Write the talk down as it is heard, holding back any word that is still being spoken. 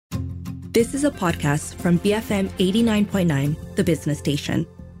This is a podcast from BFM 89.9, the business station.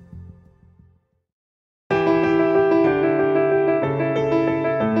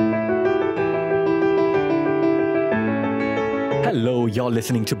 Hello, you're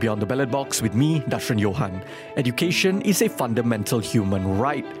listening to Beyond the Ballot Box with me, Dashran Johan. Education is a fundamental human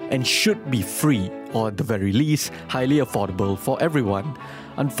right and should be free, or at the very least, highly affordable for everyone.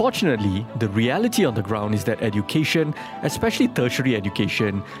 Unfortunately, the reality on the ground is that education, especially tertiary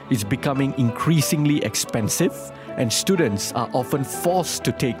education, is becoming increasingly expensive, and students are often forced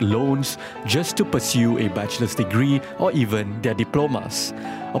to take loans just to pursue a bachelor's degree or even their diplomas.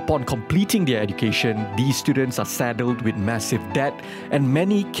 Upon completing their education, these students are saddled with massive debt and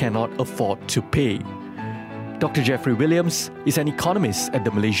many cannot afford to pay. Dr. Jeffrey Williams is an economist at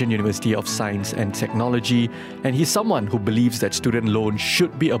the Malaysian University of Science and Technology, and he's someone who believes that student loans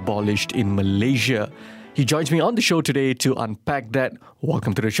should be abolished in Malaysia. He joins me on the show today to unpack that.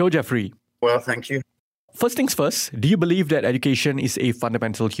 Welcome to the show, Jeffrey. Well, thank you. First things first, do you believe that education is a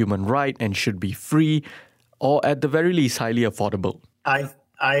fundamental human right and should be free, or at the very least, highly affordable?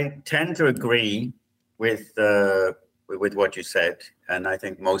 I tend to agree with what you said, and I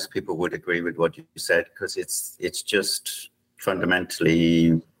think most people would agree with what you said because it's just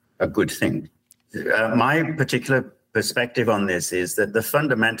fundamentally a good thing. My particular perspective on this is that the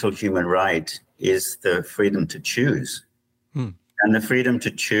fundamental human right is the freedom to choose. And the freedom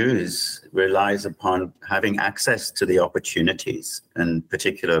to choose relies upon having access to the opportunities, and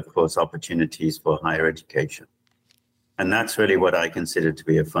particular, of course, opportunities for higher education. And that's really what I consider to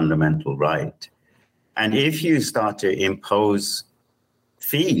be a fundamental right. And if you start to impose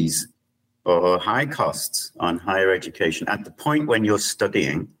fees or high costs on higher education at the point when you're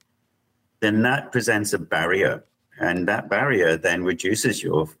studying, then that presents a barrier. And that barrier then reduces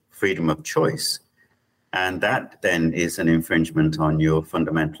your freedom of choice. And that then is an infringement on your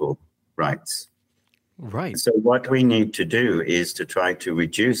fundamental rights. Right. So what we need to do is to try to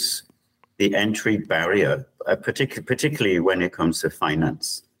reduce the entry barrier, particularly when it comes to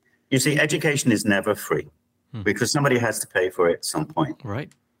finance. You see, education is never free because somebody has to pay for it at some point.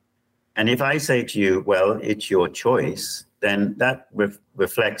 Right. And if I say to you, well, it's your choice, then that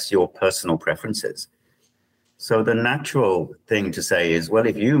reflects your personal preferences. So the natural thing to say is, well,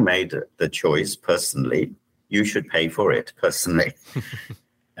 if you made the choice personally, you should pay for it personally.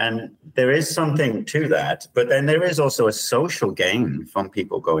 And there is something to that. But then there is also a social gain from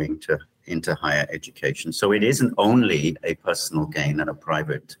people going into higher education. So it isn't only a personal gain and a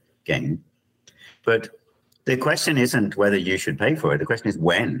private gain. But the question isn't whether you should pay for it. The question is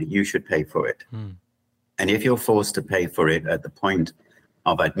when you should pay for it. And if you're forced to pay for it at the point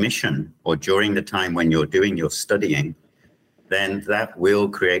of admission or during the time when you're doing your studying, then that will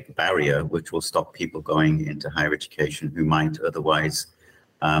create a barrier which will stop people going into higher education who might otherwise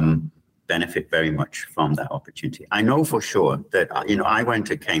benefit very much from that opportunity. I know for sure that, I went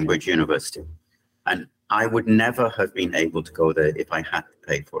to Cambridge University and I would never have been able to go there if I had to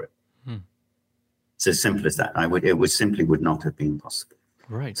pay for it. It's as simple as that. It simply would not have been possible.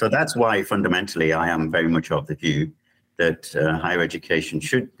 Right. So that's why fundamentally I am very much of the view that higher education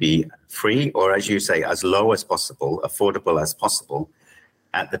should be free, or as you say, as low as possible, affordable as possible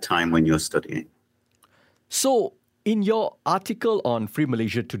at the time when you're studying. So in your article on Free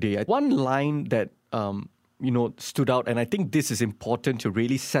Malaysia Today, one line that stood out, and I think this is important to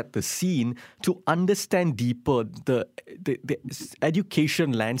really set the scene to understand deeper the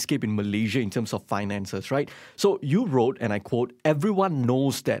education landscape in Malaysia in terms of finances, right? So you wrote, and I quote, "Everyone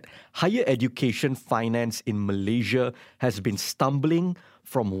knows that higher education finance in Malaysia has been stumbling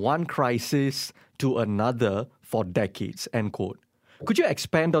from one crisis to another for decades," end quote. Could you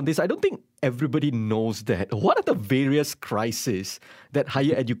expand on this? I don't think everybody knows that. What are the various crises that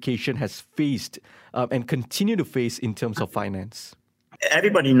higher education has faced and continue to face in terms of finance?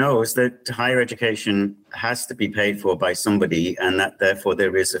 Everybody knows that higher education has to be paid for by somebody and that therefore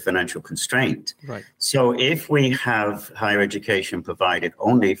there is a financial constraint. Right. So if we have higher education provided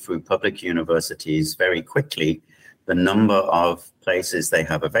only through public universities very quickly, the number of places they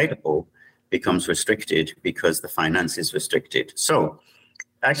have available becomes restricted because the finance is restricted. So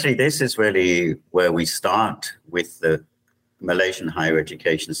actually, this is really where we start with the Malaysian higher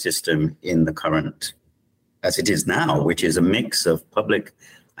education system in the current, as it is now, which is a mix of public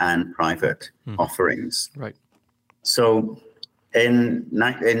and private offerings. Right. So in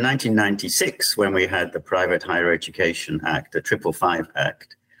 1996, when we had the Private Higher Education Act, the 555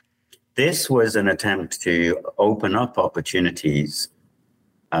 Act, this was an attempt to open up opportunities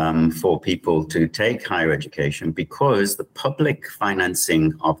for people to take higher education because the public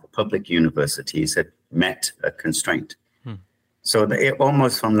financing of public universities had met a constraint. So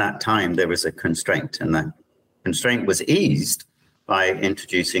almost from that time, there was a constraint, and that constraint was eased by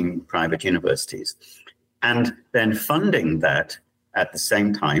introducing private universities. And then funding that at the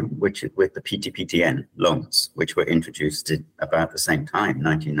same time, which with the PTPTN loans, which were introduced at about the same time,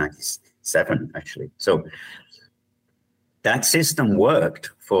 1997, actually. So that system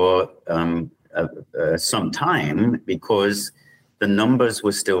worked for some time because the numbers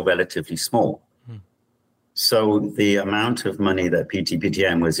were still relatively small. So the amount of money that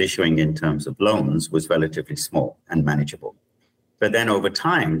PTPTN was issuing in terms of loans was relatively small and manageable. But then over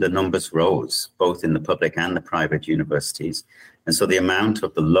time, the numbers rose, both in the public and the private universities. And so the amount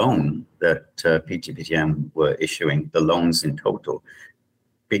of the loan that PTPTN were issuing, the loans in total,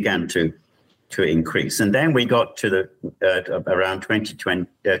 began to increase. And then we got to the around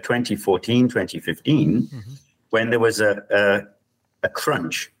 2014, 2015, when there was a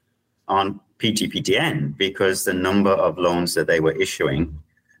crunch on PTPTN because the number of loans that they were issuing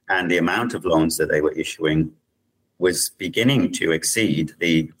and the amount of loans that they were issuing was beginning to exceed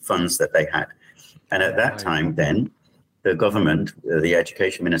the funds that they had. And at that time, then, the government, the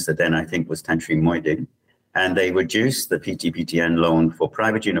education minister then, I think, was Tertiary, and they reduced the PTPTN loan for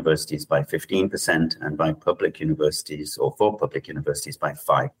private universities by 15% and by public universities, or for public universities, by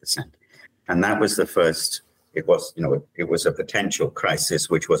 5%. And that was the first, it was a potential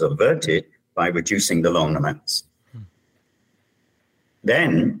crisis which was averted by reducing the loan amounts.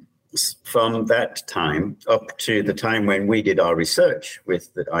 Then, from that time up to the time when we did our research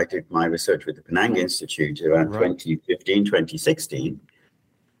I did my research with the Penang Institute around 2015, 2016,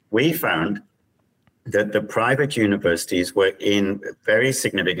 we found that the private universities were in very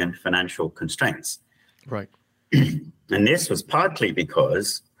significant financial constraints. Right. And this was partly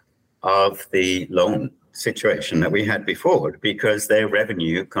because of the loan situation that we had before, because their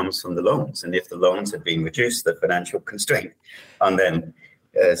revenue comes from the loans. And if the loans have been reduced, the financial constraint on them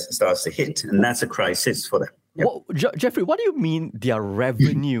starts to hit, and that's a crisis for them. Yep. Well, Jeffrey, what do you mean their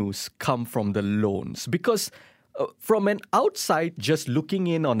revenues come from the loans? Because from an outside, just looking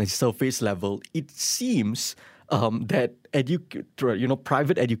in on a surface level, it seems that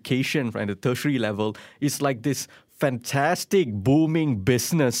private education at the tertiary level is like this fantastic booming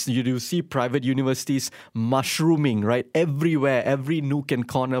business. You do see private universities mushrooming, right? Everywhere, every nook and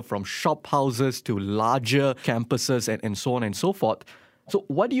corner, from shop houses to larger campuses and so on and so forth. So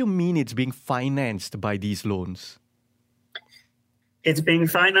what do you mean it's being financed by these loans? It's being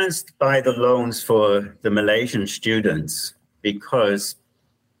financed by the loans for the Malaysian students because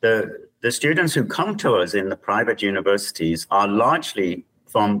the students who come to us in the private universities are largely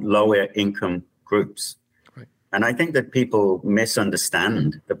from lower income groups. Right. And I think that people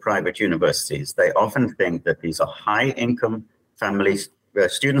misunderstand the private universities. They often think that these are high income families,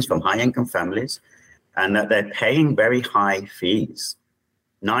 students from high income families, and that they're paying very high fees.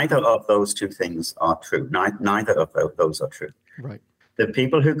 Neither of those two things are true. Neither of those are true. Right. The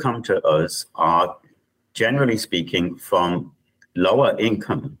people who come to us are, generally speaking, from lower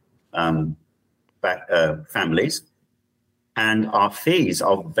income families, and our fees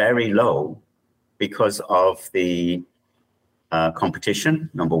are very low because of the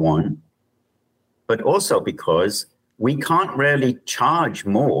competition, number one, but also because we can't really charge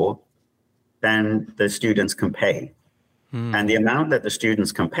more than the students can pay. And the amount that the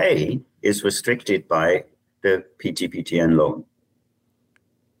students can pay is restricted by the PTPTN loan.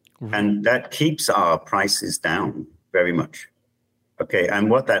 And that keeps our prices down very much. Okay, and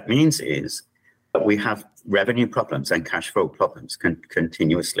what that means is that we have revenue problems and cash flow problems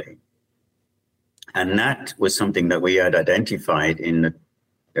continuously. And that was something that we had identified in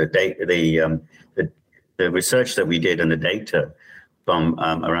the research that we did and the data from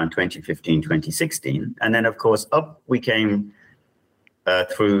around 2015, 2016. And then, of course, up we came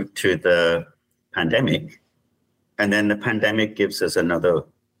through to the pandemic. And then the pandemic gives us another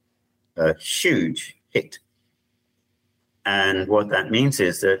huge hit. And what that means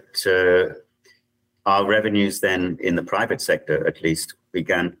is that our revenues then in the private sector, at least,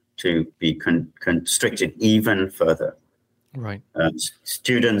 began to be constricted even further. Right.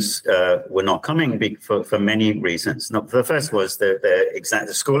 Students were not coming for many reasons. The first was the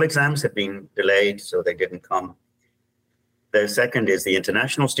school exams had been delayed, so they didn't come. The second is the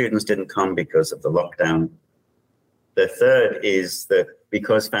international students didn't come because of the lockdown. The third is that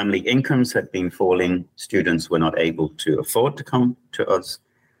because family incomes had been falling, students were not able to afford to come to us.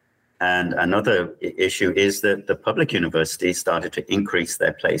 And another issue is that the public universities started to increase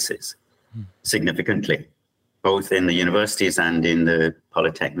their places significantly, both in the universities and in the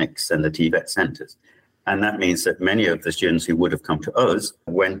polytechnics and the TVET centers. And that means that many of the students who would have come to us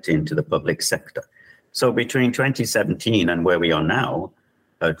went into the public sector. So between 2017 and where we are now,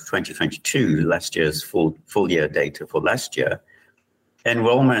 2022, last year's full year data for last year,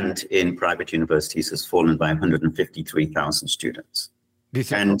 enrollment in private universities has fallen by 153,000 students.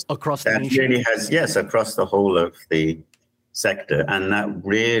 This and across the that nation? really has, yes, across the whole of the sector. And that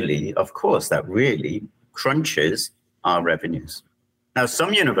really, of course, that really crunches our revenues. Now,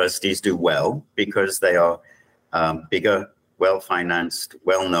 some universities do well because they are bigger, well-financed,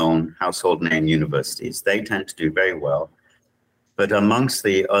 well-known household name universities. They tend to do very well. But amongst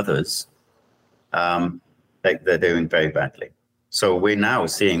the others, they're doing very badly. So we're now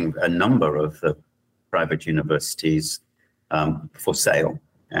seeing a number of the private universities for sale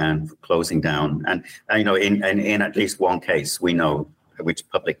and closing down. And you know, in at least one case, we know, which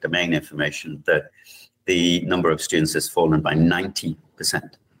public domain information, that the number of students has fallen by 90%.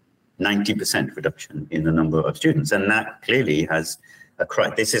 90% reduction in the number of students. And that clearly has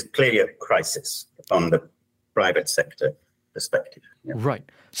this is clearly a crisis from the private sector perspective. Yeah. Right.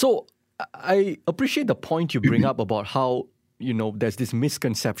 So I appreciate the point you bring up about how, you know, there's this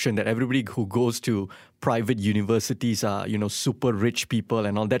misconception that everybody who goes to private universities are, you know, super rich people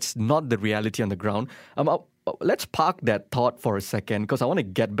and all. That's not the reality on the ground. Let's park that thought for a second because I want to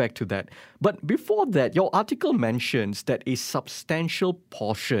get back to that. But before that, your article mentions that a substantial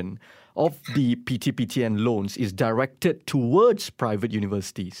portion of the PTPTN loans is directed towards private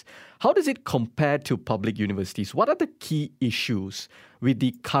universities. How does it compare to public universities? What are the key issues with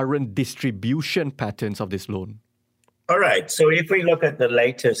the current distribution patterns of this loan? All right. So if we look at the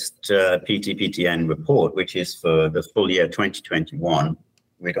latest PTPTN report, which is for the full year 2021,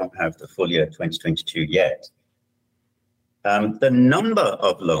 we don't have the full year 2022 yet. The number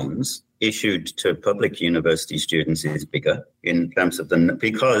of loans issued to public university students is bigger in terms of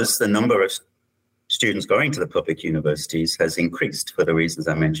because the number of students going to the public universities has increased for the reasons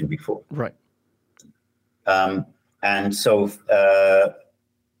I mentioned before. Right. And so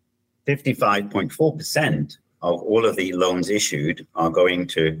 55.4% of all of the loans issued are going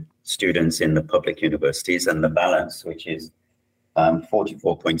to students in the public universities, and the balance, which is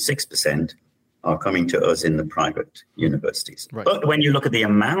 44.6%, are coming to us in the private universities. Right. But when you look at the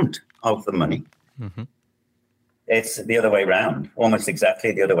amount of the money, it's the other way around, almost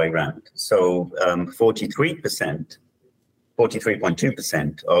exactly the other way around. So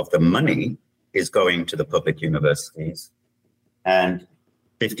 43.2% of the money is going to the public universities, and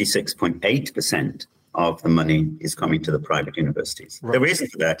 56.8% of the money is coming to the private universities. Right. The reason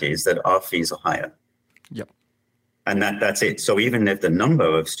for that is that our fees are higher. Yep. And that's it. So even if the number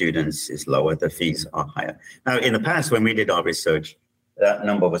of students is lower, the fees are higher. Now, in the past, when we did our research, that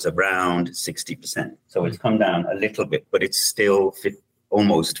number was around 60%. So it's come down a little bit, but it's still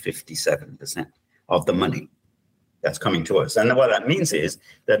almost 57% of the money that's coming to us. And what that means is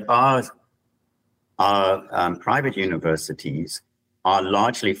that our private universities are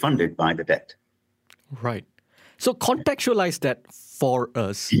largely funded by the debt. Right. So contextualize that for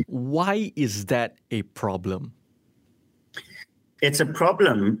us. Why is that a problem? It's a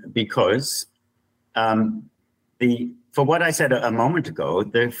problem because for what I said a moment ago,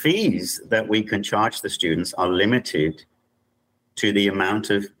 the fees that we can charge the students are limited to the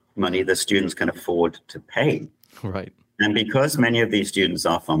amount of money the students can afford to pay. Right. And because many of these students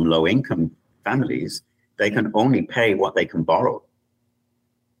are from low-income families, they can only pay what they can borrow.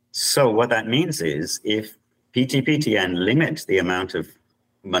 So what that means is if PTPTN limits the amount of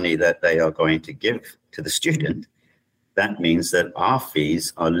money that they are going to give to the student, that means that our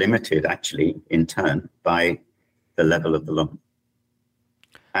fees are limited actually in turn by the level of the loan.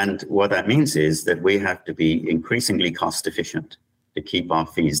 And what that means is that we have to be increasingly cost efficient to keep our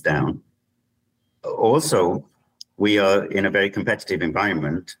fees down. Also, we are in a very competitive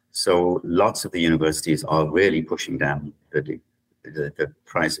environment, so lots of the universities are really pushing down the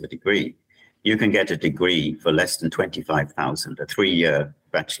price of a degree. You can get a degree for less than 25,000, a 3-year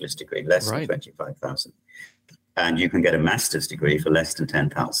bachelor's degree, less than 25,000. And you can get a master's degree for less than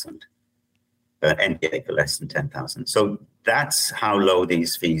 10,000, MBA for less than 10,000. So that's how low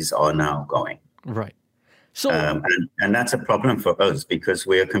these fees are now going. Right. So, and that's a problem for us because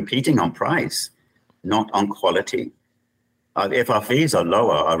we are competing on price, not on quality. If our fees are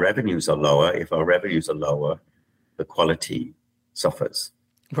lower, our revenues are lower. If our revenues are lower, the quality suffers.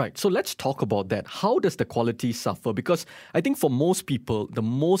 Right. So let's talk about that. How does the quality suffer? Because I think for most people, the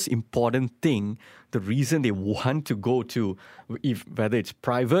most important thing, the reason they want to go to, whether it's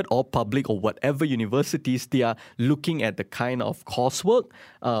private or public or whatever universities, they are looking at the kind of coursework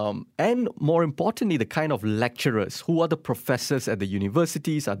and more importantly, the kind of lecturers. Who are the professors at the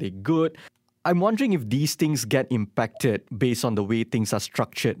universities? Are they good? I'm wondering if these things get impacted based on the way things are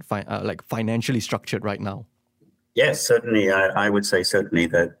structured, like financially structured right now. Yes, certainly. I would say certainly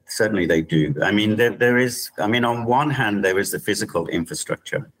they do. I mean, there is. I mean, on one hand, there is the physical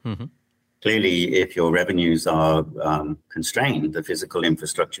infrastructure. Mm-hmm. Clearly, if your revenues are constrained, the physical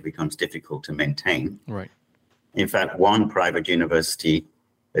infrastructure becomes difficult to maintain. Right. In fact, one private university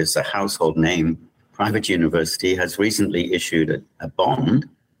is a household name. Private university has recently issued a bond,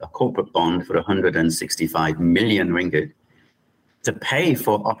 a corporate bond for 165 million ringgit to pay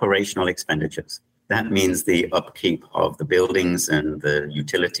for operational expenditures. That means the upkeep of the buildings and the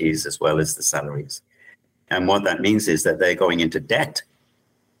utilities as well as the salaries. And what that means is that they're going into debt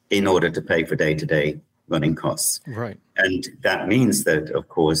in order to pay for day-to-day running costs. Right. And that means that, of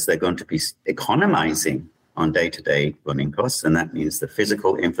course, they're going to be economizing on day-to-day running costs. And that means the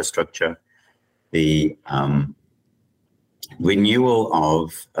physical infrastructure, the renewal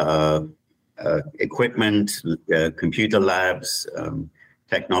of equipment, computer labs,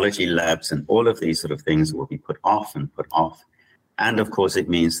 technology labs, and all of these sort of things will be put off. And of course, it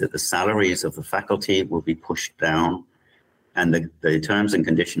means that the salaries of the faculty will be pushed down, and the terms and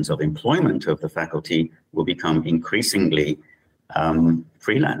conditions of employment of the faculty will become increasingly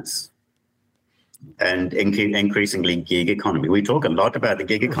freelance and increasingly gig economy. We talk a lot about the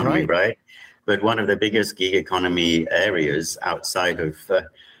gig economy, right? But one of the biggest gig economy areas outside of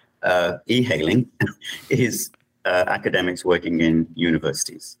e-hailing is academics working in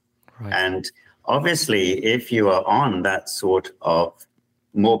universities. Right. And obviously, if you are on that sort of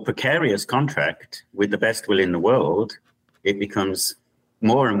more precarious contract with the best will in the world, it becomes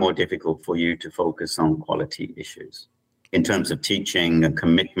more and more difficult for you to focus on quality issues in terms of teaching and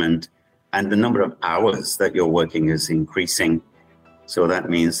commitment, and the number of hours that you're working is increasing. So that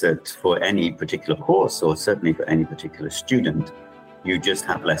means that for any particular course, or certainly for any particular student, you just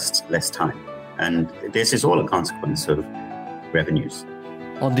have less time. And this is all a consequence of revenues.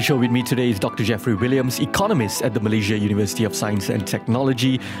 On the show with me today is Dr. Jeffrey Williams, economist at the Malaysia University of Science and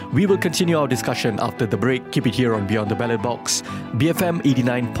Technology. We will continue our discussion after the break. Keep it here on Beyond the Ballot Box, BFM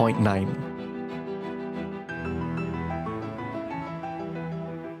 89.9.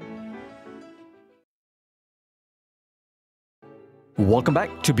 Welcome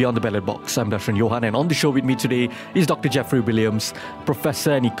back to Beyond the Ballot Box. I'm Dr. Johan, and on the show with me today is Dr. Jeffrey Williams,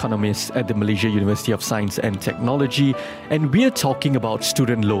 professor and economist at the Malaysia University of Science and Technology. And we're talking about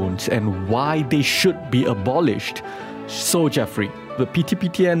student loans and why they should be abolished. So, Jeffrey, the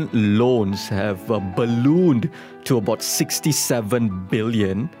PTPTN loans have ballooned to about 67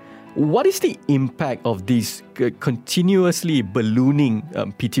 billion. What is the impact of these continuously ballooning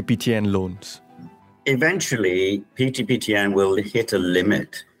PTPTN loans? Eventually, PTPTN will hit a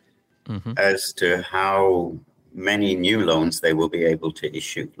limit as to how many new loans they will be able to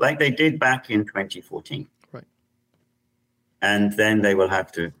issue, like they did back in 2014. Right. And then they will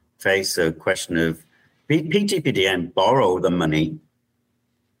have to face a question of PTPTN borrow the money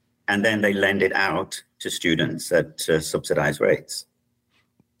and then they lend it out to students at subsidized rates.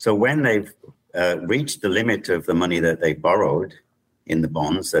 So when they've reached the limit of the money that they borrowed in the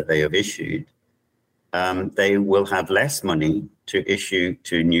bonds that they have issued, they will have less money to issue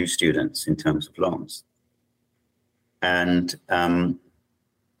to new students in terms of loans. And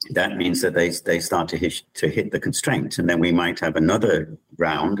that means that they start to hit the constraint. And then we might have another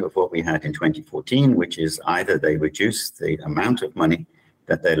round of what we had in 2014, which is either they reduce the amount of money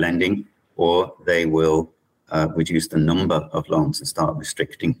that they're lending, or they will reduce the number of loans and start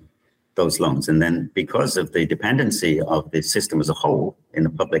restricting those loans. And then because of the dependency of the system as a whole in the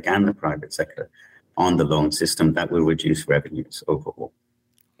public and the private sector on the loan system, that will reduce revenues overall.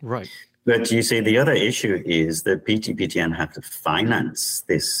 Right. But you see, the other issue is that PTPTN have to finance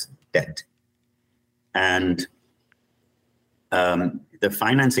this debt. And the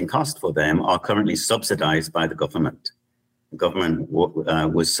financing costs for them are currently subsidized by the government. The government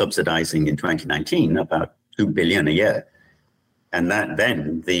was subsidizing in 2019 about 2 billion a year. And that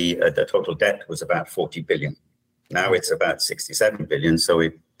then the total debt was about 40 billion. Now it's about 67 billion. So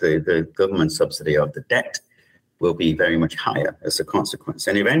the government subsidy of the debt will be very much higher as a consequence.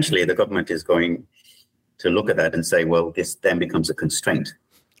 And eventually the government is going to look at that and say, well, this then becomes a constraint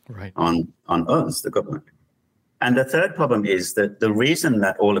on us, the government. And the third problem is that the reason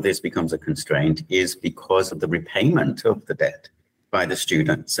that all of this becomes a constraint is because of the repayment of the debt by the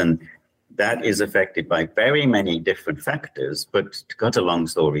students. And that is affected by very many different factors. But to cut a long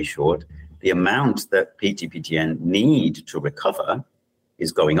story short, the amount that PTPTN need to recover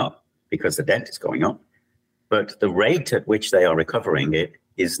is going up because the debt is going up. But the rate at which they are recovering it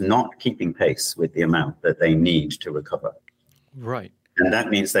is not keeping pace with the amount that they need to recover. Right. And that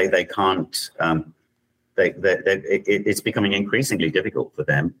means they can't, it's becoming increasingly difficult for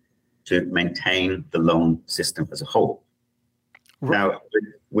them to maintain the loan system as a whole. Right. Now,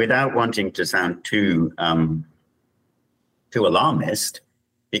 without wanting to sound too alarmist,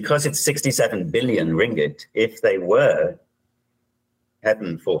 because it's 67 billion ringgit, if they were,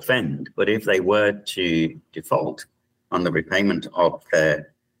 heaven forfend, but if they were to default on the repayment of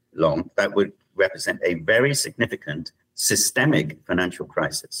their loan, that would represent a very significant systemic financial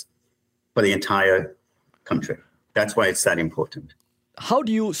crisis for the entire country. That's why it's that important. How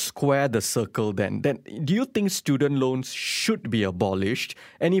do you square the circle then? Then do you think student loans should be abolished?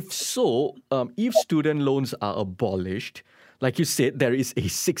 And if so, if student loans are abolished, like you said, there is a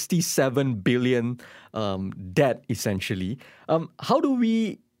 67 billion debt essentially. How do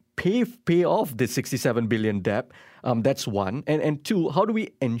we pay off the 67 billion debt? That's one. And two, how do we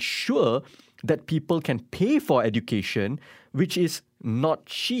ensure that people can pay for education, which is not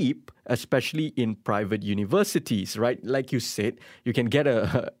cheap, especially in private universities, right? Like you said, you can get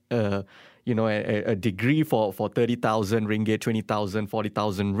a degree for 30,000 ringgit, 20,000,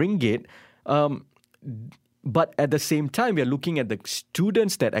 40,000 ringgit. But at the same time, we are looking at the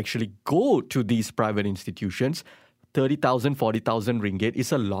students that actually go to these private institutions. 30,000, 40,000 ringgit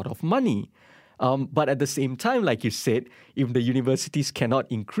is a lot of money. But at the same time, like you said, if the universities cannot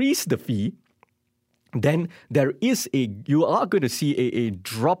increase the fee, then you are going to see a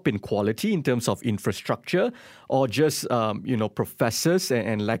drop in quality in terms of infrastructure, or just professors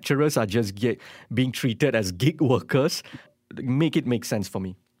and lecturers are just being treated as gig workers. Make it make sense for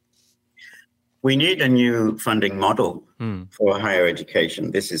me. We need a new funding model for higher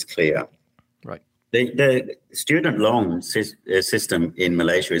education. This is clear. Right. The student loan system in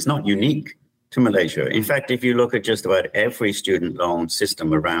Malaysia is not unique to Malaysia. In fact, if you look at just about every student loan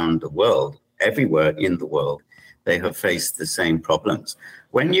system around the world, everywhere in the world, they have faced the same problems.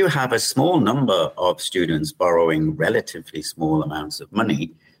 When you have a small number of students borrowing relatively small amounts of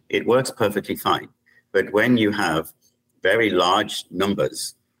money, it works perfectly fine. But when you have very large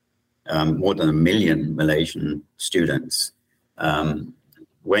numbers, more than 1 million Malaysian students,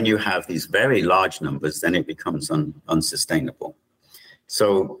 when you have these very large numbers, then it becomes unsustainable.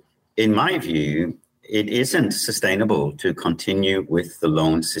 So in my view, it isn't sustainable to continue with the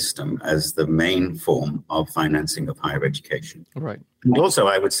loan system as the main form of financing of higher education. Right. And also,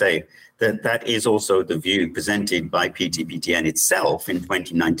 I would say that is also the view presented by PTPTN itself in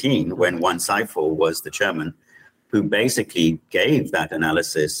 2019, when Wan Saiful was the chairman, who basically gave that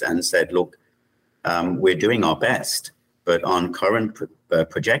analysis and said, look, we're doing our best, but on current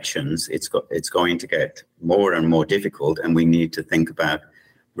projections, it's going to get more and more difficult, and we need to think about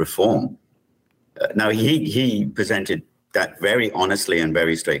reform. Now, he presented that very honestly and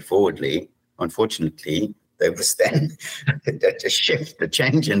very straightforwardly. Unfortunately, there was then a shift, a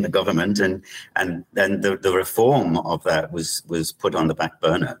change in the government, and then the reform of that was put on the back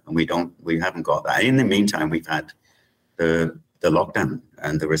burner, and we haven't got that. In the meantime, we've had the lockdown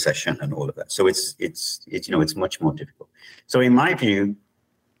and the recession and all of that. So it's much more difficult. So in my view,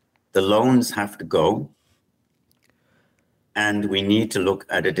 the loans have to go. And we need to look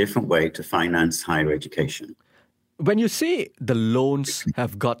at a different way to finance higher education. When you say the loans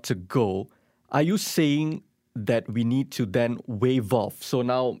have got to go, are you saying that we need to then waive off? So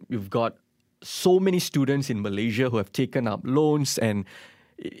now you've got so many students in Malaysia who have taken up loans, and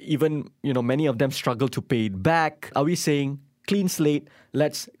even many of them struggle to pay it back. Are we saying clean slate,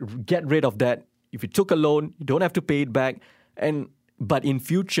 let's get rid of that? If you took a loan, you don't have to pay it back. But in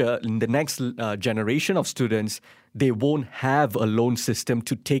future, in the next generation of students, they won't have a loan system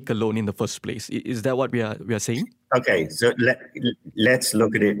to take a loan in the first place. Is that what we are saying? Okay, so let's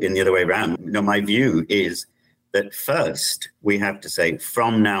look at it in the other way around. My view is that first we have to say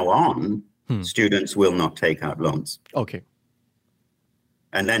from now on, students will not take out loans. Okay.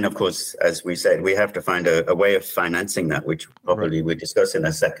 And then, of course, as we said, we have to find a way of financing that, which probably we'll discuss in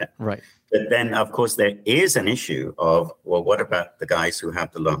a second. Right. But then, of course, there is an issue of, well, what about the guys who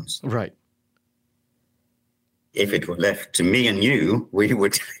have the loans? Right. If it were left to me and you, we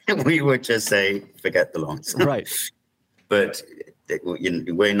would just say, forget the loans. Right. But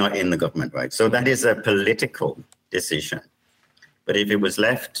we're not in the government, right? So that is a political decision. But if it was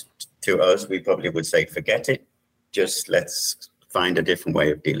left to us, we probably would say, forget it. Just let's find a different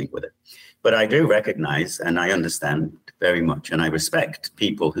way of dealing with it. But I do recognize, and I understand very much, and I respect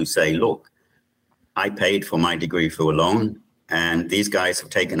people who say, look, I paid for my degree through a loan, and these guys have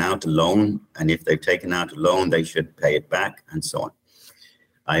taken out a loan, and if they've taken out a loan, they should pay it back, and so on.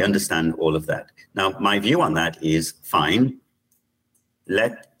 I understand all of that. Now, my view on that is fine.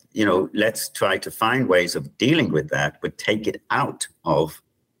 Let let's try to find ways of dealing with that, but take it out of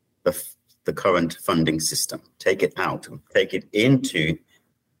the current funding system. Take it out, take it into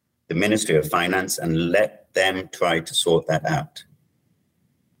the Ministry of Finance and let them try to sort that out.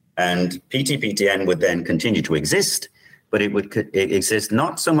 And PTPTN would then continue to exist, but it would exist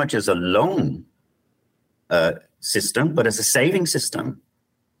not so much as a loan system, but as a saving system,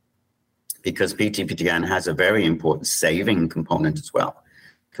 because PTPTN has a very important saving component as well,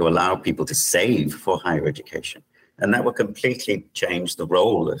 to allow people to save for higher education. And that will completely change the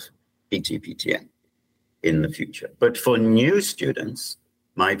role of PTPTN in the future. But for new students,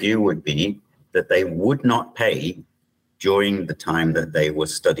 my view would be that they would not pay during the time that they were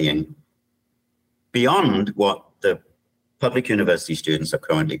studying beyond what the public university students are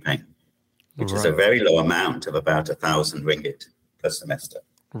currently paying, which is a very low amount of about 1,000 ringgit per semester.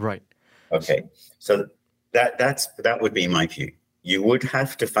 Right. Okay. So that would be my view. You would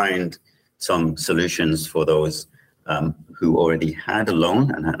have to find some solutions for those who already had a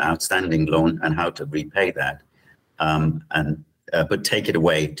loan and an outstanding loan, and how to repay that, but take it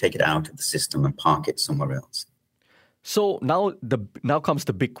away, take it out of the system and park it somewhere else. So now comes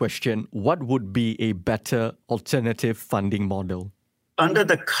the big question: what would be a better alternative funding model? Under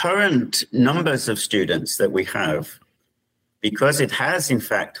the current numbers of students that we have, because it has in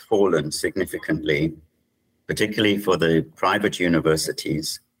fact fallen significantly, particularly for the private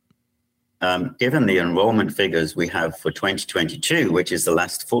universities, given the enrollment figures we have for 2022, which is the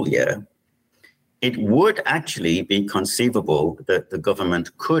last full year, it would actually be conceivable that the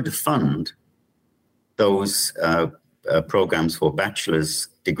government could fund those programs for bachelor's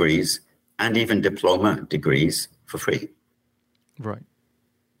degrees and even diploma degrees for free. Right.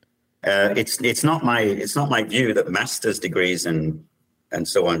 It's not my view that master's degrees and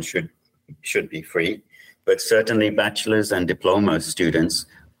so on should be free, but certainly bachelor's and diploma students,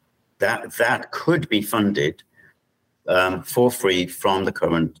 that could be funded for free from the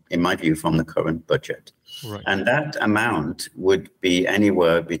current, in my view, from the current budget. Right. And that amount would be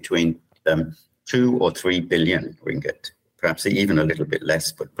anywhere between 2 or 3 billion ringgit, perhaps even a little bit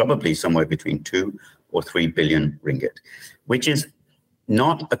less, but probably somewhere between 2 or 3 billion ringgit, which is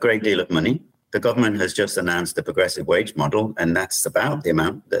not a great deal of money. The government has just announced the progressive wage model, and that's about the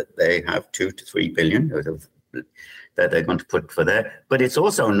amount that they have, 2 to 3 billion that they're going to put for there. But it's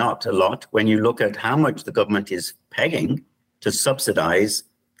also not a lot when you look at how much the government is paying to subsidize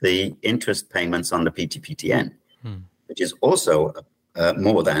the interest payments on the PTPTN, which is also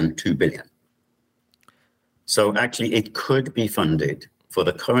more than 2 billion. So actually, it could be funded for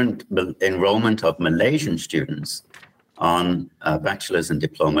the current enrollment of Malaysian students on a bachelor's and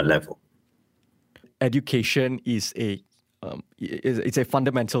diploma level. Education is it's a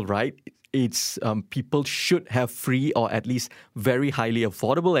fundamental right. It's people should have free or at least very highly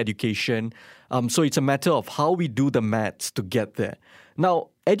affordable education. So it's a matter of how we do the maths to get there. Now,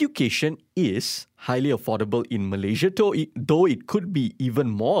 education is highly affordable in Malaysia, though it could be even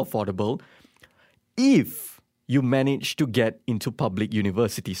more affordable if you manage to get into public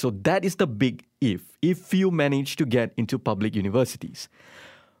universities. So that is the big if you manage to get into public universities.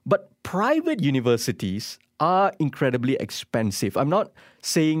 But private universities are incredibly expensive. I'm not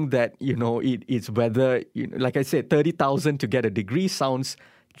saying that, it's whether, like I said, 30,000 to get a degree sounds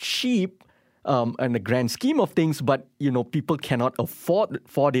cheap in the grand scheme of things, but, people cannot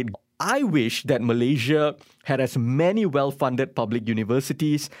afford it. I wish that Malaysia had as many well-funded public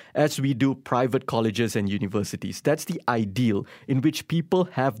universities as we do private colleges and universities. That's the ideal, in which people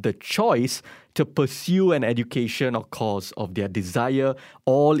have the choice to pursue an education or course of their desire,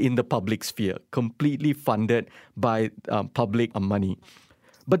 all in the public sphere, completely funded by public money.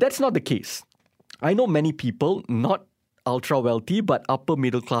 But that's not the case. I know many people, not ultra-wealthy, but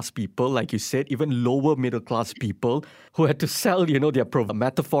upper-middle-class people, like you said, even lower-middle-class people who had to sell, their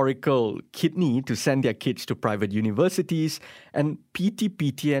metaphorical kidney to send their kids to private universities, and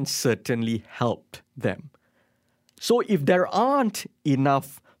PTPTN certainly helped them. So if there aren't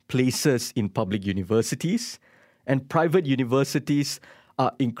enough places in public universities, and private universities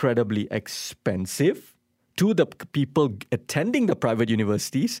are incredibly expensive to the people attending the private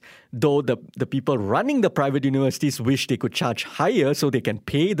universities, though the people running the private universities wish they could charge higher so they can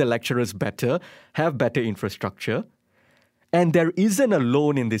pay the lecturers better, have better infrastructure, and there isn't a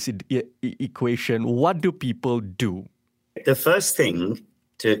loan in this equation, what do people do? The first thing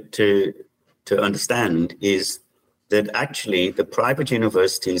to understand is that actually the private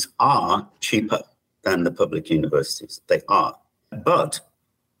universities are cheaper than the public universities. They are, but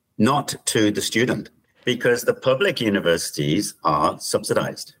not to the student, because the public universities are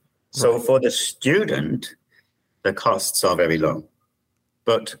subsidized. So for the student, the costs are very low.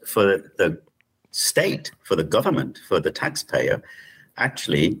 But for the state, for the government, for the taxpayer,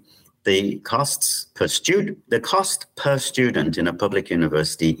 actually, the cost per student in a public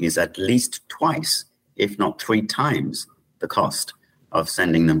university is at least twice, if not 3 times, the cost of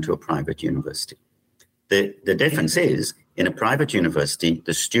sending them to a private university. The difference is, in a private university,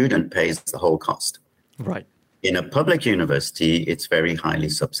 the student pays the whole cost. Right. In a public university, it's very highly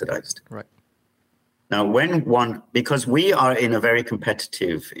subsidized. Right. Now, because we are in a very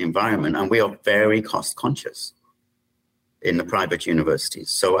competitive environment and we are very cost conscious in the private universities.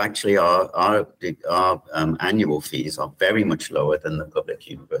 So actually our annual fees are very much lower than the public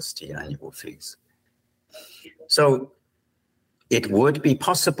university annual fees. So it would be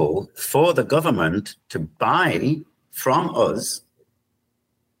possible for the government to buy from us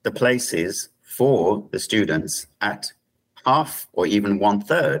the places for the students at half or even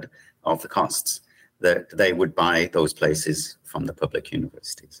 1/3 of the costs that they would buy those places from the public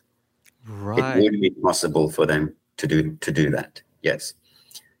universities. Right. It would be possible for them to do that, yes.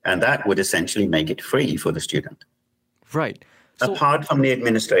 And that would essentially make it free for the student. Right. So, apart from the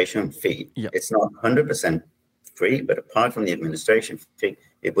administration fee, it's not 100% free, but apart from the administration fee,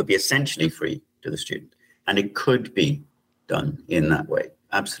 it would be essentially free to the student. And it could be done in that way,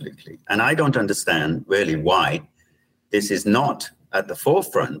 absolutely. And I don't understand really why this is not at the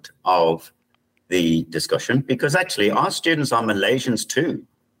forefront of the discussion, because actually our students are Malaysians too.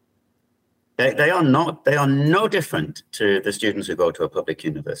 They are no different to the students who go to a public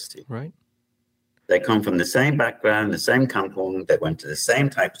university. Right. They come from the same background, the same kampung, they went to the same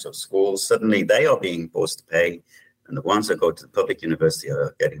types of schools. Suddenly they are being forced to pay, and the ones that go to the public university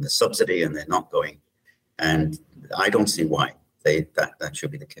are getting the subsidy and they're not going. And I don't see why that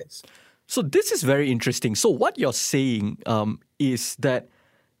should be the case. So this is very interesting. So what you're saying is that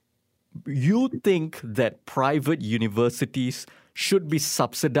you think that private universities should be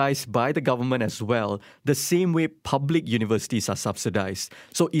subsidized by the government as well, the same way public universities are subsidized.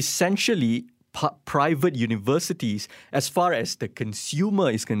 So essentially, private universities, as far as the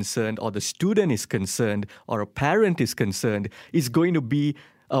consumer is concerned or the student is concerned or a parent is concerned, is going to be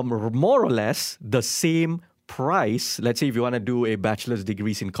more or less the same price. Let's say if you want to do a bachelor's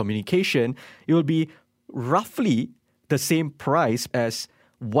degrees in communication, it will be roughly the same price as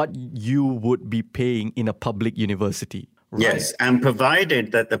what you would be paying in a public university. Right? Yes, and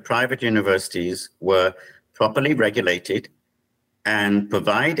provided that the private universities were properly regulated and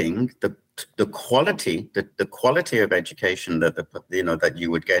providing the quality of education that you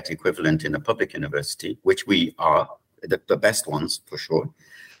would get equivalent in a public university, which we are the best ones for sure,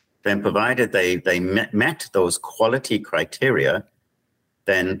 then provided they met those quality criteria,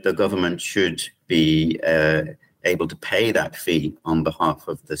 then the government should be able to pay that fee on behalf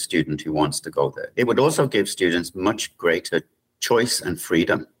of the student who wants to go there. It would also give students much greater choice and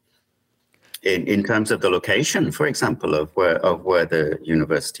freedom in terms of the location, for example, of where the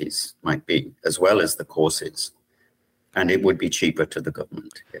universities might be, as well as the courses. And it would be cheaper to the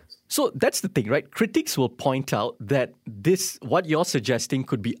government, yes. So that's the thing, right? Critics will point out that what you're suggesting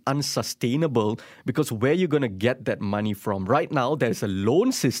could be unsustainable because where you're going to get that money from? Right now, there's a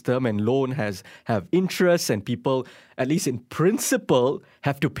loan system and loan have interest and people, at least in principle,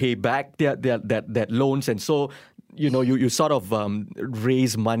 have to pay back that loans. And so, you sort of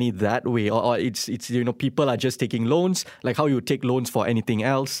raise money that way, or it's people are just taking loans, like how you take loans for anything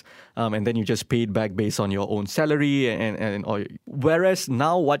else, and then you just pay it back based on your own salary, or whereas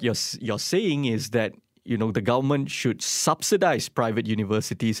now what you're saying is that the government should subsidize private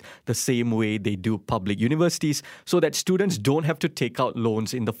universities the same way they do public universities, so that students don't have to take out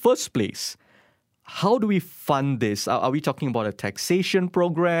loans in the first place. How do we fund this? Are we talking about a taxation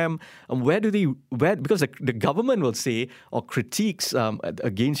program? Because the government will say, or critiques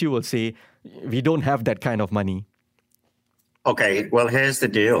against you will say, we don't have that kind of money. Okay, well, here's the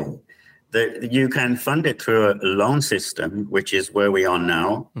deal. You can fund it through a loan system, which is where we are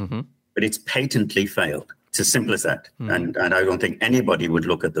now, but it's patently failed. It's as simple as that. And I don't think anybody would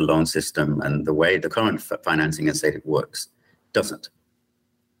look at the loan system and the way the current financing and say it works. Doesn't.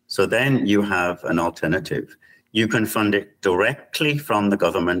 So then you have an alternative. You can fund it directly from the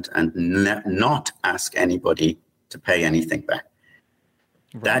government and not ask anybody to pay anything back.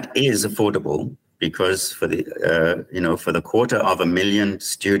 Right. That is affordable because for the 250,000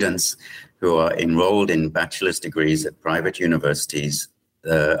 students who are enrolled in bachelor's degrees at private universities,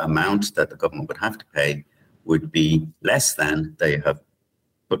 the amount that the government would have to pay would be less than they have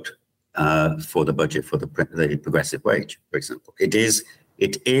put for the budget for the progressive wage, for example. It is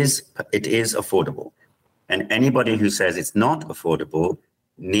affordable. And anybody who says it's not affordable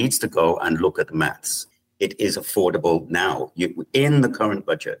needs to go and look at the maths. it is affordable now. In the current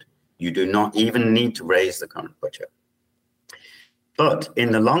budget, you do not even need to raise the current budget. But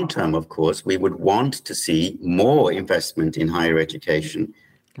in the long term, of course, we would want to see more investment in higher education,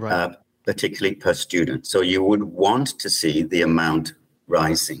 right. Particularly per student. So you would want to see the amount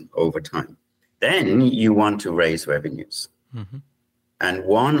rising over time. Then you want to raise revenues. Mm-hmm. And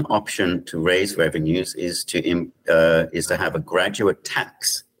one option to raise revenues is to have a graduate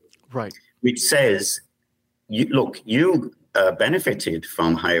tax, right, which says, you benefited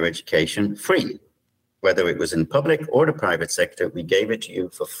from higher education free. Whether it was in public or the private sector, we gave it to you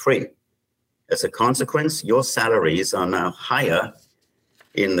for free. As a consequence, your salaries are now higher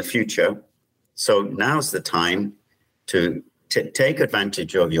in the future. So now's the time to take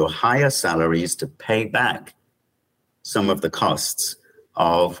advantage of your higher salaries to pay back some of the costs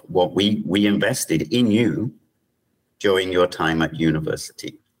of what we invested in you during your time at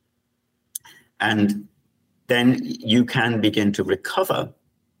university. And then you can begin to recover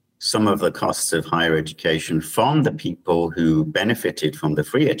some of the costs of higher education from the people who benefited from the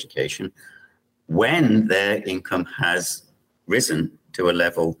free education when their income has risen to a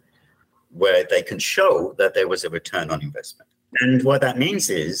level where they can show that there was a return on investment. And what that means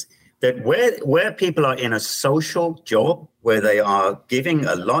is that where people are in a social job, where they are giving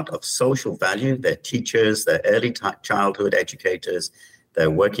a lot of social value, they're teachers, they're early childhood educators, they're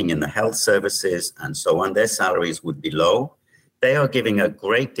working in the health services and so on, their salaries would be low. They are giving a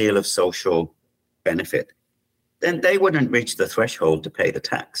great deal of social benefit. Then they wouldn't reach the threshold to pay the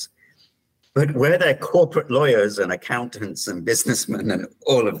tax. But where they're corporate lawyers and accountants and businessmen and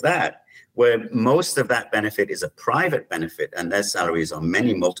all of that, where most of that benefit is a private benefit and their salaries are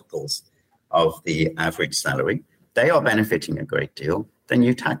many multiples of the average salary, they are benefiting a great deal, then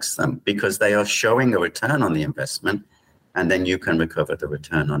you tax them because they are showing a return on the investment, and then you can recover the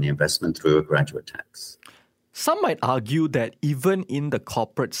return on the investment through a graduate tax. Some might argue that even in the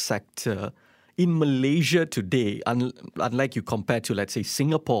corporate sector, in Malaysia today, unlike you compare to, let's say,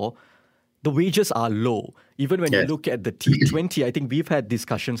 Singapore, the wages are low. Even when you look at the T20, I think we've had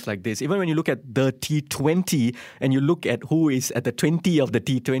discussions like this. Even when you look at the T20 and you look at who is at the 20 of the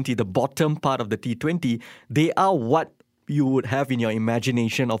T20, the bottom part of the T20, they are what you would have in your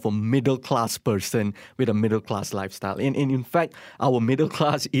imagination of a middle-class person with a middle-class lifestyle. And in fact, our middle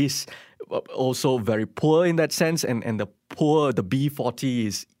class is also very poor in that sense, and the poor, the B40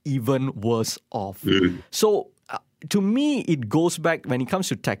 is even worse off. So to me, it goes back when it comes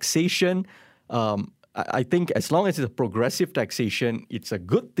to taxation. I think as long as it's a progressive taxation, it's a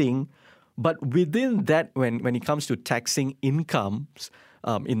good thing. But within that, when it comes to taxing incomes,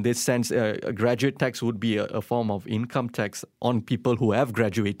 in this sense, a graduate tax would be a form of income tax on people who have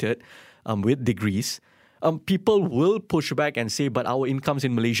graduated with degrees. People will push back and say, but our incomes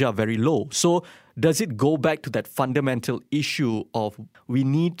in Malaysia are very low. So does it go back to that fundamental issue of we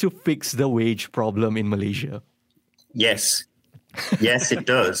need to fix the wage problem in Malaysia? Yes. Yes, it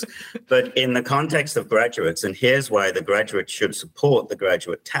does. But in the context of graduates, and here's why the graduates should support the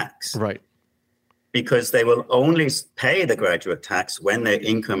graduate tax. Right. Because they will only pay the graduate tax when their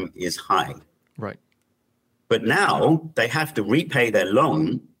income is high. Right. But now they have to repay their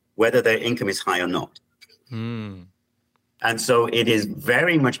loan whether their income is high or not. And so it is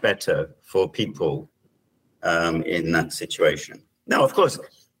very much better for people in that situation. Now, of course,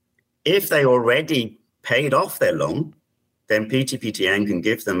 if they already paid off their loan, then PTPTN can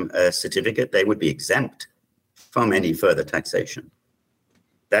give them a certificate. They would be exempt from any further taxation.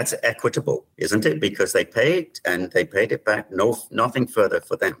 That's equitable, isn't it? Because they paid and they paid it back, nothing further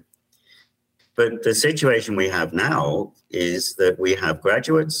for them. But the situation we have now is that we have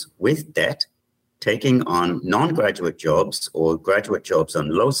graduates with debt taking on non-graduate jobs or graduate jobs on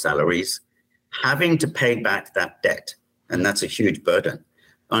low salaries, having to pay back that debt. And that's a huge burden.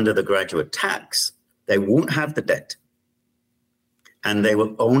 Under the graduate tax, they won't have the debt. And they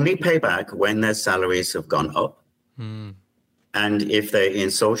will only pay back when their salaries have gone up. And if they're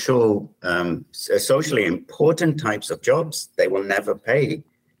in socially important types of jobs, they will never pay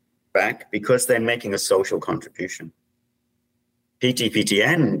back because they're making a social contribution.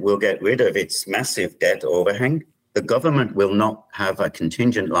 PTPTN will get rid of its massive debt overhang. The government will not have a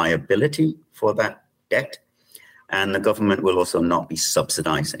contingent liability for that debt. And the government will also not be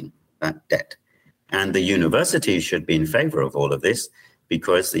subsidizing that debt. And the universities should be in favor of all of this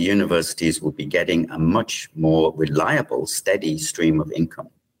because the universities will be getting a much more reliable, steady stream of income.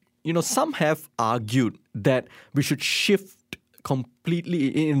 You know, some have argued that we should shift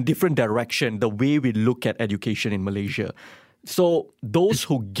completely in a different direction the way we look at education in Malaysia. So those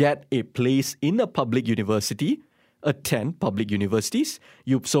who get a place in a public university, attend public universities.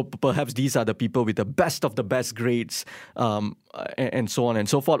 So perhaps these are the people with the best of the best grades, and so on and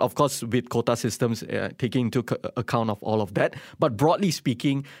so forth. Of course, with quota systems taking into account of all of that. But broadly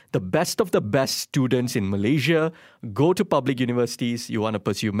speaking, the best of the best students in Malaysia go to public universities. You want to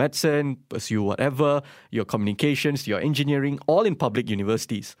pursue medicine, pursue whatever, your communications, your engineering, all in public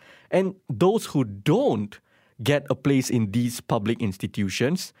universities. And those who don't get a place in these public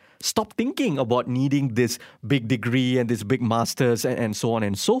institutions stop thinking about needing this big degree and this big masters and so on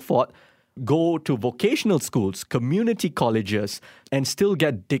and so forth, go to vocational schools, community colleges, and still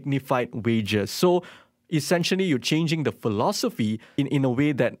get dignified wages. So essentially, you're changing the philosophy in a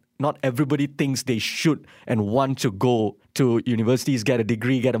way that not everybody thinks they should and want to go to universities, get a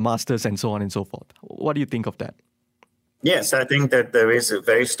degree, get a master's, and so on and so forth. What do you think of that? Yes, I think that there is a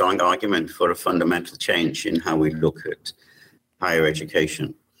very strong argument for a fundamental change in how we look at higher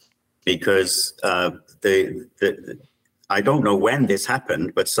education, because I don't know when this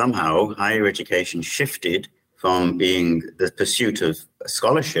happened, but somehow higher education shifted from being the pursuit of a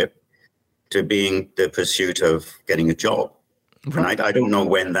scholarship to being the pursuit of getting a job. Right. And I don't know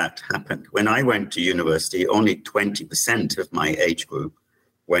when that happened. When I went to university, only 20% of my age group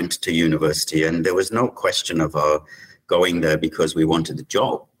went to university, and there was no question of our going there because we wanted a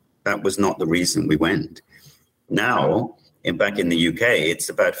job. That was not the reason we went. Now, back in the UK, it's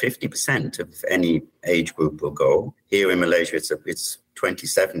about 50% of any age group will go. Here in Malaysia, it's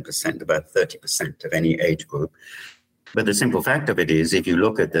 27%, about 30% of any age group. But the simple fact of it is, if you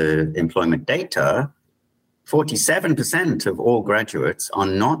look at the employment data, 47% of all graduates are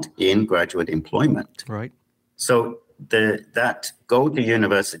not in graduate employment. Right. So that go to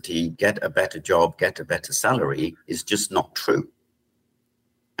university, get a better job, get a better salary is just not true.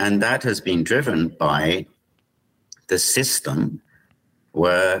 And that has been driven by the system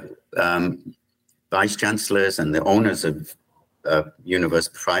where vice chancellors and the owners of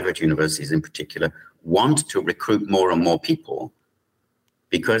private universities in particular want to recruit more and more people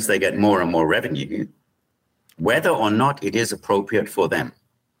because they get more and more revenue, whether or not it is appropriate for them.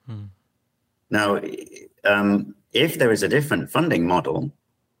 Now, if there is a different funding model,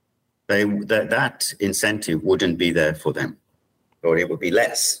 that incentive wouldn't be there for them, or it would be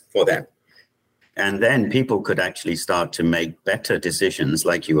less for them. And then people could actually start to make better decisions,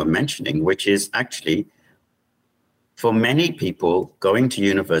 like you were mentioning, which is actually, for many people, going to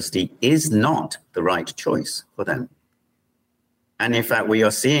university is not the right choice for them. And in fact, we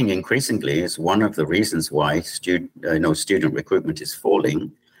are seeing increasingly, is one of the reasons why student recruitment is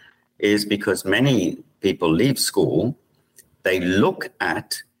falling, is because many people leave school, they look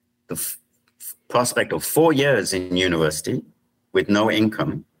at the prospect of 4 years in university with no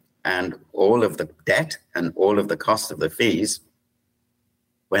income, and all of the debt and all of the cost of the fees.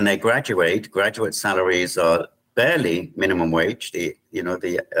 When they graduate, graduate salaries are barely minimum wage. The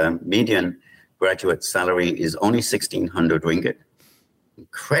median graduate salary is only 1,600 ringgit,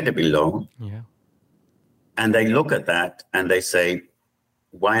 incredibly low. Yeah. And they look at that and they say,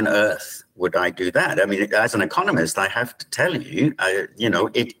 why on earth would I do that? I mean, as an economist, I have to tell you,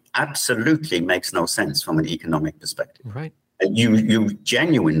 it absolutely makes no sense from an economic perspective. Right. You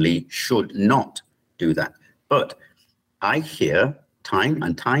genuinely should not do that. But I hear time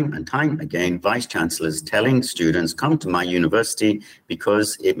and time and time again, vice chancellors telling students, come to my university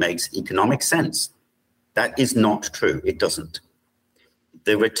because it makes economic sense. That is not true. It doesn't.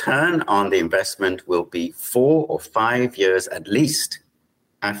 The return on the investment will be 4 or 5 years at least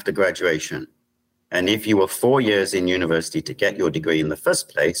after graduation. And if you were 4 years in university to get your degree in the first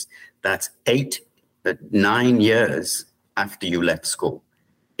place, that's 9 years after you left school.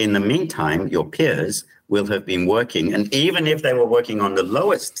 In the meantime, your peers will have been working, and even if they were working on the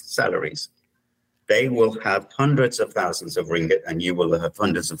lowest salaries, they will have hundreds of thousands of ringgit, and you will have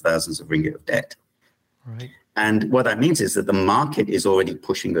hundreds of thousands of ringgit of debt. Right. And what that means is that the market is already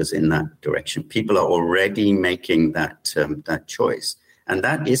pushing us in that direction. People are already making that choice. And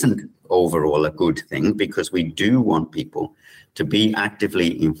that isn't overall a good thing, because we do want people to be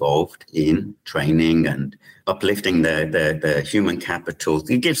actively involved in training and uplifting their human capital.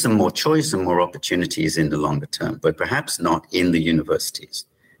 It gives them more choice and more opportunities in the longer term, but perhaps not in the universities,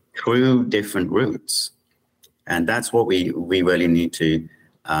 through different routes. And that's what we really need to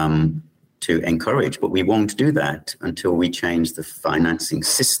encourage. But we won't do that until we change the financing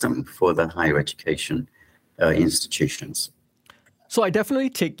system for the higher education institutions. So I definitely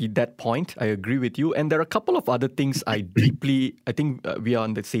take that point. I agree with you. And there are a couple of other things I think we are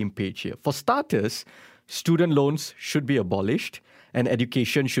on the same page here. For starters, student loans should be abolished and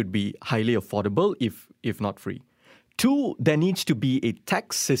education should be highly affordable, if not free. 2, there needs to be a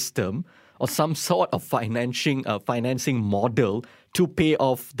tax system or some sort of financing model to pay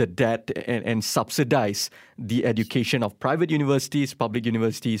off the debt and subsidize the education of private universities, public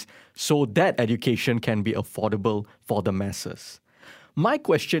universities, so that education can be affordable for the masses. My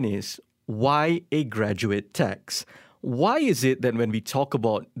question is, why a graduate tax? Why is it that when we talk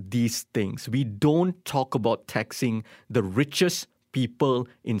about these things, we don't talk about taxing the richest people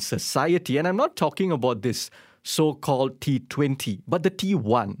in society? And I'm not talking about this so-called T20, but the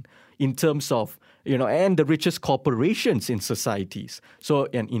T1 in terms of, and the richest corporations in societies. So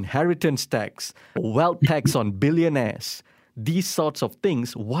an inheritance tax, wealth tax on billionaires, these sorts of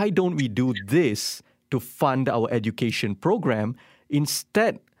things. Why don't we do this to fund our education program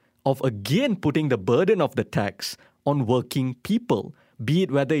instead of again putting the burden of the tax on working people, be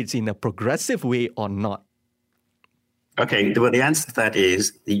it whether it's in a progressive way or not? Okay, well, the answer to that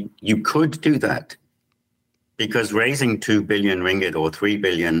is you could do that, because raising 2 billion ringgit or 3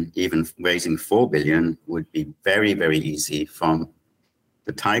 billion, even raising 4 billion would be very, very easy from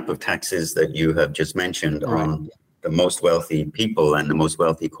the type of taxes that you have just mentioned on the most wealthy people and the most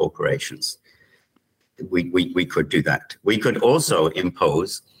wealthy corporations. We could do that. We could also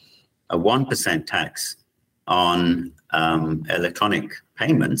impose a 1% tax on electronic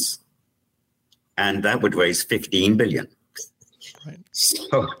payments, and that would raise 15 billion. Right.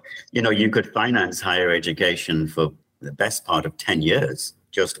 So, you could finance higher education for the best part of 10 years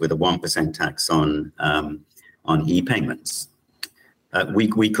just with a 1% tax on e-payments.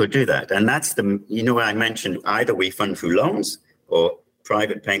 We could do that. And that's I mentioned either we fund through loans or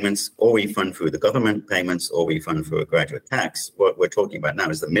private payments, or we fund through the government payments, or we fund through a graduate tax. What we're talking about now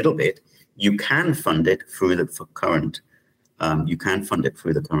is the middle bit. You can fund it through the current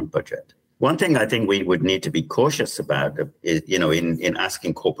budget. One thing I think we would need to be cautious about is, in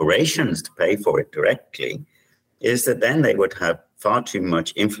asking corporations to pay for it directly, is that then they would have far too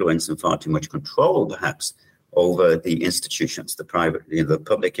much influence and far too much control, perhaps, over the institutions, the private, the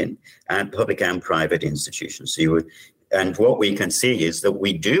public and private institutions. And what we can see is that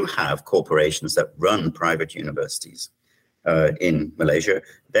we do have corporations that run private universities in Malaysia.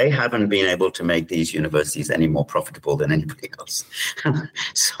 They haven't been able to make these universities any more profitable than anybody else.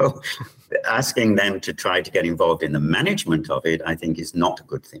 So asking them to try to get involved in the management of it, I think, is not a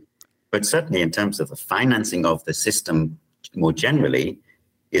good thing. But certainly in terms of the financing of the system more generally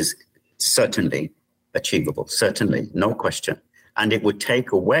is certainly achievable, certainly, no question. And it would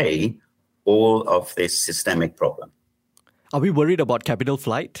take away all of this systemic problem. Are we worried about capital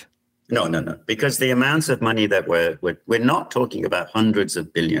flight? No, because the amounts of money that we're not talking about hundreds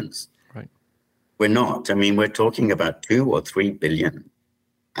of billions. Right. We're not. I mean, we're talking about 2 or 3 billion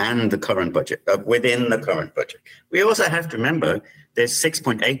and the current budget, within the current budget. We also have to remember there's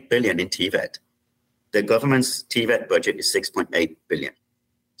 6.8 billion in TVET. The government's TVET budget is 6.8 billion.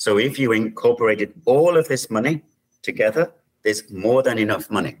 So if you incorporated all of this money together, there's more than enough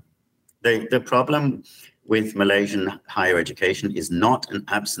money. The problem with Malaysian higher education is not an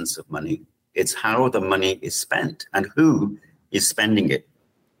absence of money. It's how the money is spent and who is spending it.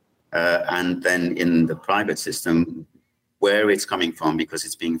 And then in the private system, where it's coming from, because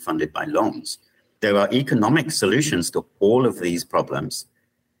it's being funded by loans. There are economic solutions to all of these problems,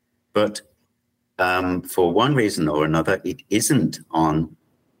 but for one reason or another, it isn't on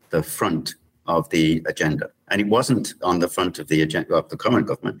the front of the agenda. And it wasn't on the front of the agenda of the current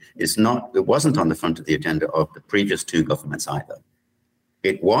government. It wasn't on the front of the agenda of the previous two governments either.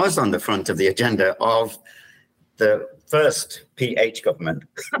 It was on the front of the agenda of the first PH government.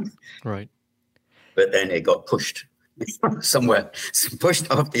 Right. But then it got pushed somewhere, pushed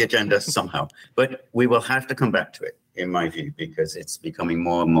off the agenda somehow. But we will have to come back to it, in my view, because it's becoming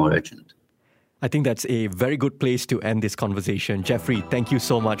more and more urgent. I think that's a very good place to end this conversation. Jeffrey, thank you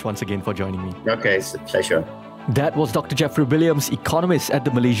so much once again for joining me. Okay, it's a pleasure. That was Dr. Jeffrey Williams, economist at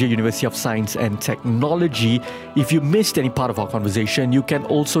the Malaysia University of Science and Technology. If you missed any part of our conversation, you can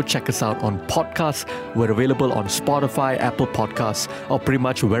also check us out on podcasts. We're available on Spotify, Apple Podcasts, or pretty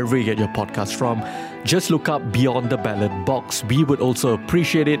much wherever you get your podcasts from. Just look up Beyond the Ballot Box. We would also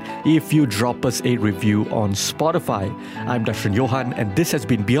appreciate it if you drop us a review on Spotify. I'm Dashran Johan, and this has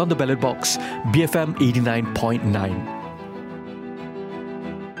been Beyond the Ballot Box, BFM 89.9.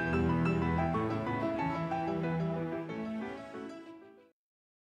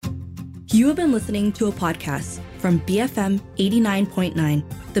 You have been listening to a podcast from BFM 89.9,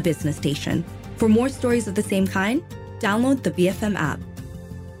 the business station. For more stories of the same kind, download the BFM app.